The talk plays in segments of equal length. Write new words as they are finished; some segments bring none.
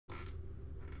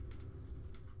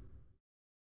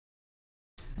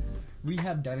We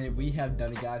have done it. We have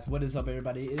done it, guys. What is up,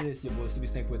 everybody? It is your boy Stupid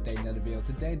Snake with another video.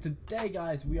 Today,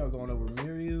 guys, we are going over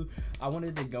Rimuru. I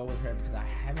wanted to go with her because I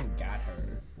haven't got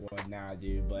her. Well, now I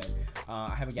do, but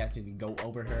I haven't got to go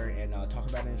over her and talk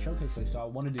about it and showcase her. So I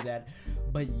want to do that.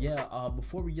 But yeah,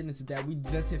 before we get into that, we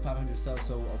just hit 500 subs,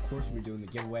 so of course we're doing the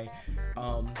giveaway.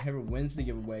 Whoever wins the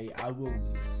giveaway, I will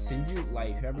send you,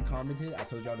 like, whoever commented. I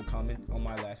told y'all to comment on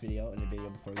my last video and the video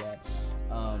before that.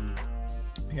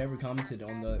 Whoever commented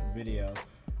on the video,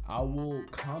 I will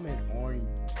comment on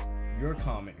your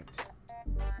comment.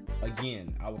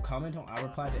 Again, I will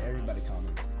reply to everybody's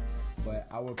comments, but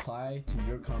I will reply to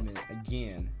your comment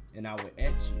again, and I will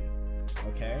at you.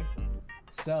 Okay?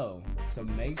 So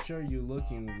make sure you're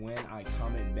looking when I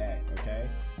comment back, okay?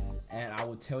 And I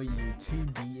will tell you to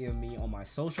DM me on my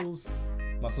socials.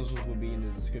 My socials will be in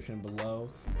the description below.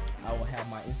 I will have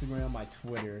my Instagram, my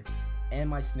Twitter, and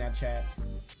my Snapchat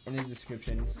in the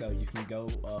description, so you can go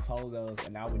follow those,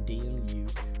 and I will DM you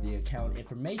the account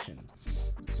information.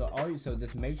 So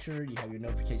just make sure you have your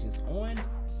notifications on,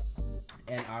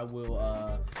 and I will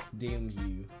DM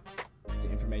you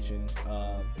the information.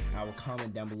 I will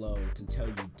comment down below to tell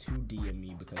you to DM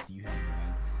me because you have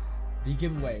won the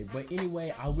giveaway. But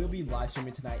anyway, I will be live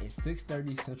streaming tonight at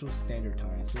 6:30 Central Standard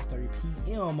Time, 6:30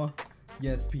 p.m.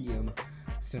 Yes, p.m.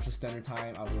 Central Standard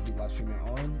Time. I will be live streaming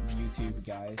on YouTube,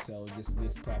 guys. So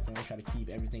this platform, I try to keep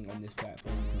everything on this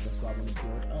platform because that's what I want to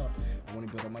build up. I want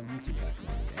to build up my YouTube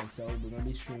platform, and so we're gonna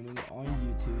be streaming on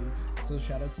YouTube. So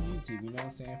shout out to YouTube, you know what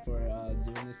I'm saying, for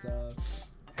doing this,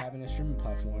 having a streaming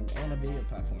platform and a video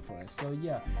platform for us. So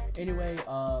yeah. Anyway,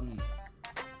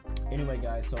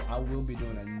 guys. So I will be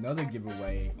doing another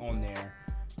giveaway on there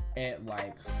at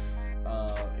like.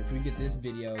 If we get this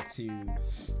video to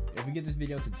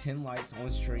 10 likes on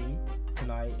stream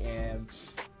tonight, and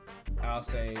I'll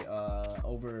say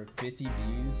over 50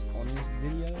 views on this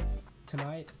video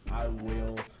tonight, I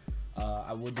will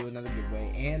do another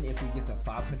giveaway. And if we get to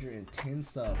 510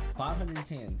 subs,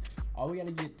 510, all we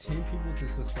gotta get 10 people to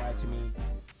subscribe to me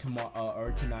tomorrow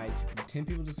or tonight. 10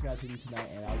 people to subscribe to me tonight,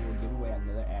 and I will give away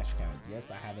another Ashe account. Yes,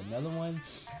 I have another one.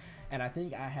 And I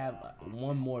think I have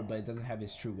one more, but it doesn't have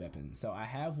its true weapon. So I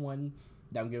have one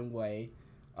that I'm giving away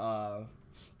for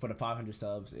the 500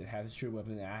 subs. It has its true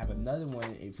weapon. And I have another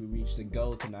one if we reach the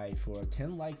goal tonight for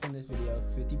 10 likes on this video,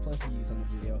 50 plus views on the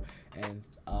video, and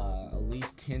at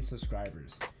least 10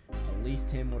 subscribers. At least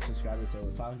 10 more subscribers, so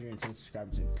 510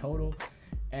 subscribers in total.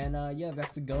 And yeah,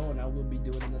 that's the goal, and I will be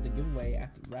doing another giveaway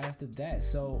right after that.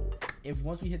 So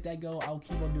once we hit that goal, I'll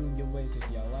keep on doing giveaways if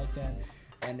y'all like that.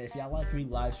 And if y'all like me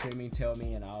live streaming, tell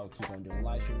me, and I'll keep on doing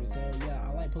live streaming. So yeah,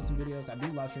 I like posting videos. I do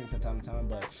live streaming from time to time,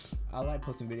 but I like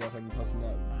posting videos. I've been posting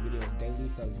up videos daily.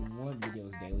 So if you want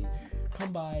videos daily,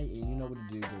 come by, and you know what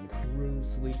to do. Join the crew,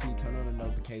 sleepy, turn on the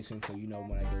notifications so you know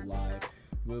when I go live.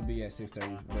 We'll be at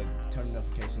 6:30, but turn the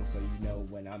notifications so you know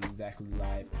when I'm exactly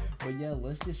live. But yeah,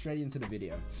 let's get straight into the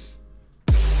video.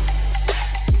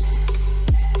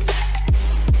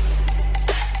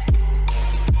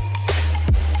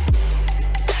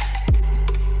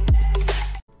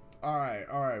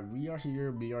 Alright, we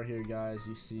are here, guys.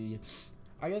 You see,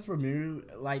 I guess Rimuru,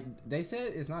 like, they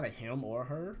said it's not a him or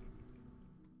her,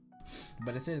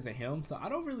 but it says it's a him, so I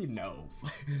don't really know.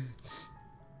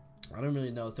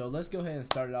 So let's go ahead and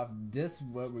start it off. This is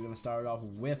what we're gonna start off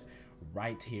with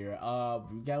right here.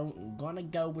 We're gonna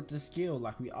go with the skill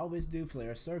like we always do.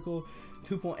 Flare Circle,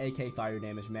 2.8k fire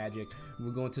damage magic.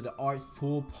 We're going to the arts.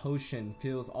 Full potion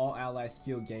fills all allies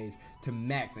skill gauge to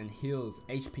max and heals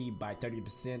HP by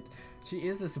 30%. She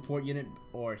is a support unit,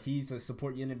 or he's a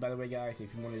support unit, by the way, guys,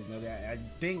 if you wanted to know that. I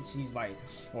think she's like,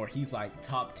 or he's like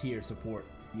top tier support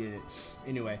unit.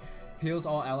 Anyway, heals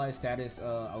all allies status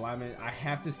alignment. I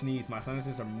have to sneeze, my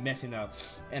sinuses are messing up,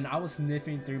 and I was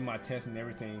sniffing through my tests and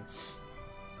everything.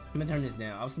 I'm gonna turn this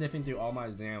down. I was sniffing through all my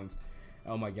exams.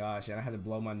 Oh my gosh, and I had to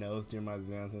blow my nose during my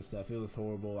exams and stuff. It was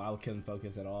horrible. I couldn't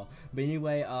focus at all. But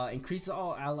anyway, increases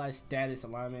all allies status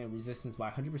alignment and resistance by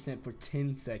 100% for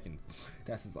 10 seconds.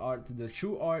 That's his art. The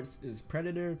true arts is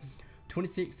Predator,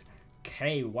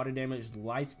 26k water damage,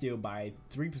 lifesteal by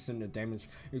 3% of damage,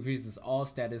 increases all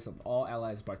status of all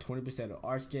allies by 20% of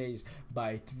arts gauge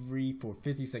by 3 for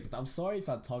 50 seconds. I'm sorry if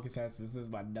I'm talking fast. This is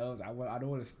my nose. I don't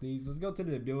want to sneeze. Let's go to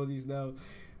the abilities though.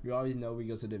 We already know we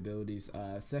go to the abilities.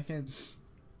 Second,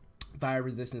 fire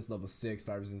resistance level 6,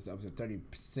 fire resistance up to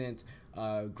 30%.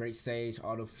 Great Sage,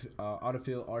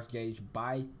 autofill arch gauge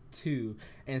by 2,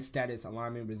 and status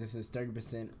alignment resistance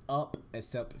 30% up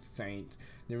except faint.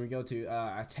 Then we go to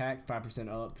attack 5%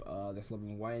 up. That's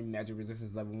level 1. Magic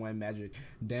resistance level 1. Magic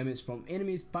damage from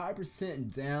enemies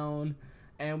 5% down.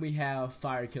 And we have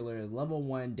Fire Killer, level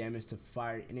 1 damage to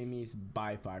fire enemies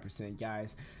by 5%,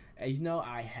 guys. As you know,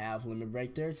 I have limit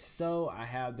break there, so I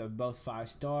have the both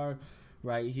 5-star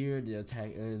right here, the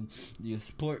attack and the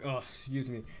support. Oh, excuse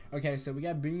me. Okay, so we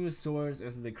got Benimaru swords.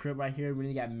 This is the equip right here.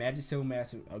 We got Magic Silver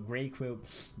Mask, a great equip,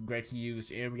 great to use.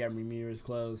 And we got Rimuru's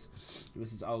clothes.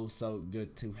 This is also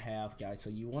good to have, guys. So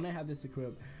you want to have this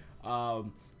equip.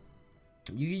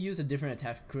 You can use a different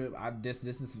attack equip.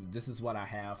 This is what I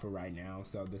have for right now,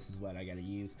 so this is what I gotta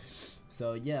use.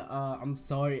 So yeah, I'm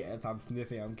sorry if I'm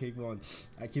sniffing. I keep on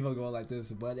going like this,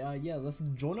 but yeah, let's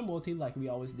join a multi like we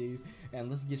always do,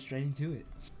 and let's get straight into it.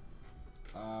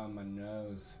 My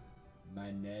nose.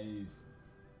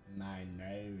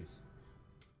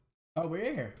 Oh,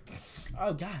 we're here.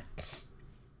 Oh God.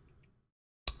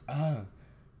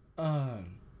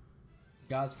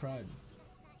 God's pride.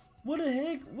 What the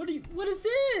heck? What is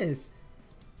this?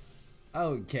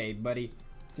 Okay, buddy.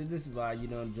 This is why you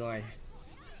don't join.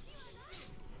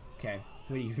 Okay,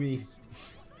 what do you mean?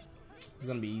 It's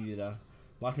gonna be easy though.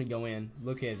 Watch me go in.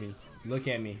 Look at me. Look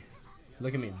at me.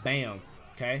 Look at me. Bam.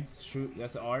 Okay, it's true.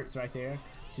 That's the arts right there.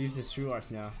 Let's use this true arts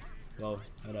now. Well,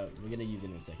 hold up. We're gonna use it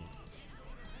in a second.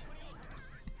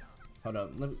 Hold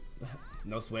up.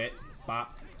 No sweat.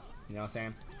 Bop. You know what I'm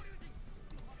saying?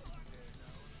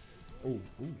 Ooh.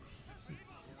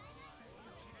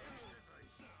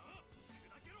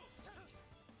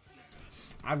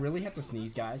 I really have to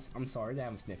sneeze, guys. I'm sorry that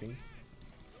I'm sniffing.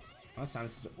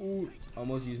 Ooh,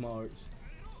 almost used my arts.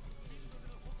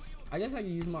 I guess I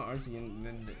can use my arts again.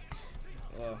 Then,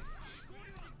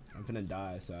 I'm finna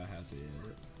die, so I have to.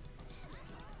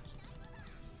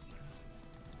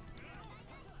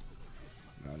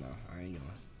 No, I ain't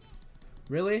gonna.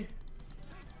 Really?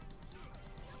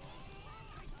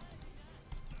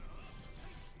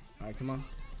 Alright, come on.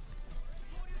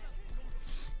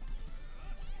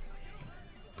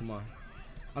 Come on.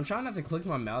 I'm trying not to click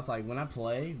my mouth like when I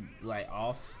play, like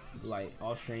off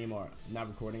stream or not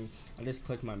recording. I just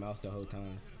click my mouse the whole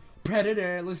time.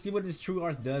 Predator. Let's see what this true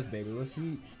arts does, baby. Let's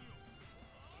see.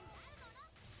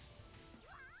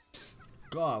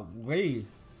 God, wait.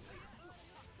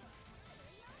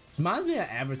 Reminds me of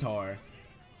Avatar.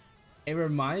 It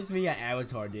reminds me of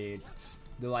Avatar, dude.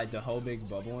 The whole big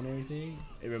bubble and everything.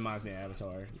 It reminds me of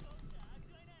Avatar.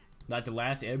 Like the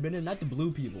last airbender, not the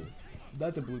blue people.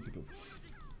 Not the blue people.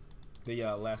 The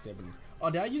last airbender. Oh,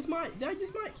 did I use my?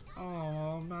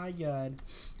 Oh my God.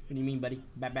 What do you mean, buddy?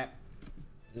 Bap.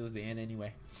 It was the end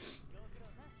anyway.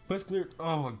 Push clear.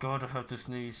 Oh my God, I have to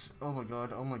sneeze. Oh my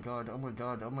God.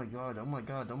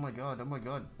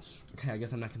 Okay, I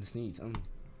guess I'm not gonna sneeze.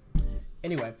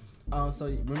 Anyway, so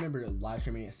remember live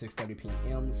streaming at 6:30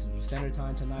 p.m. Central Standard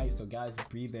Time tonight. So guys,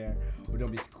 be there or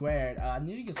don't be squared. I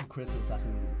need to get some crystals so I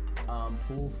can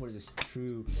pull for this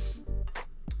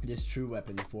true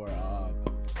weapon for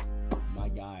my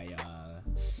guy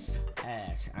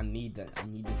Ashe. I need the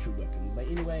true weapon. But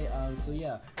anyway, so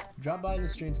yeah, drop by the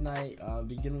stream tonight.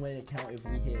 Be giving away an account if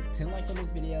we hit 10 likes on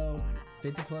this video,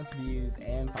 50+ views,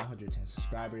 and 510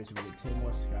 subscribers. If we get 10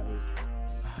 more subscribers,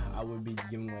 I will be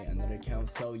giving away another account.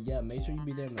 So yeah, make sure you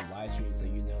be there in the live stream so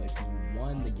you know if you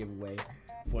won the giveaway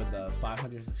for the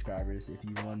 500 subscribers, if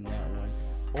you won that one.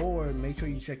 Or make sure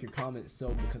you check your comments, so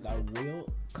because I will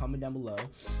comment down below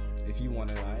if you won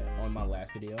or not on my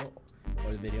last video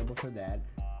or the video before that,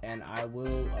 and I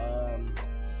will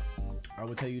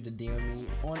tell you to DM me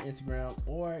on Instagram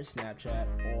or Snapchat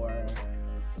or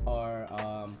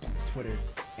Twitter,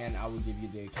 and I will give you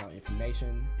the account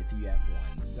information if you have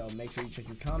one. So make sure you check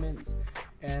your comments.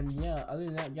 And yeah, other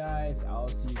than that, guys, I'll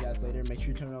see you guys later. Make sure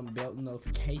you turn on bell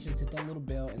notifications, hit that little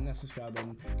bell and that subscribe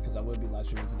button, because I will be live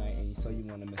streaming tonight, and so you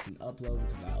want to miss an upload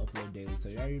because I upload daily. So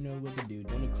you already know what to do.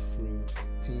 Don't crew,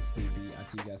 Team Sleepy. I'll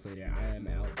see you guys later. I am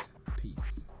out.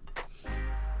 Peace.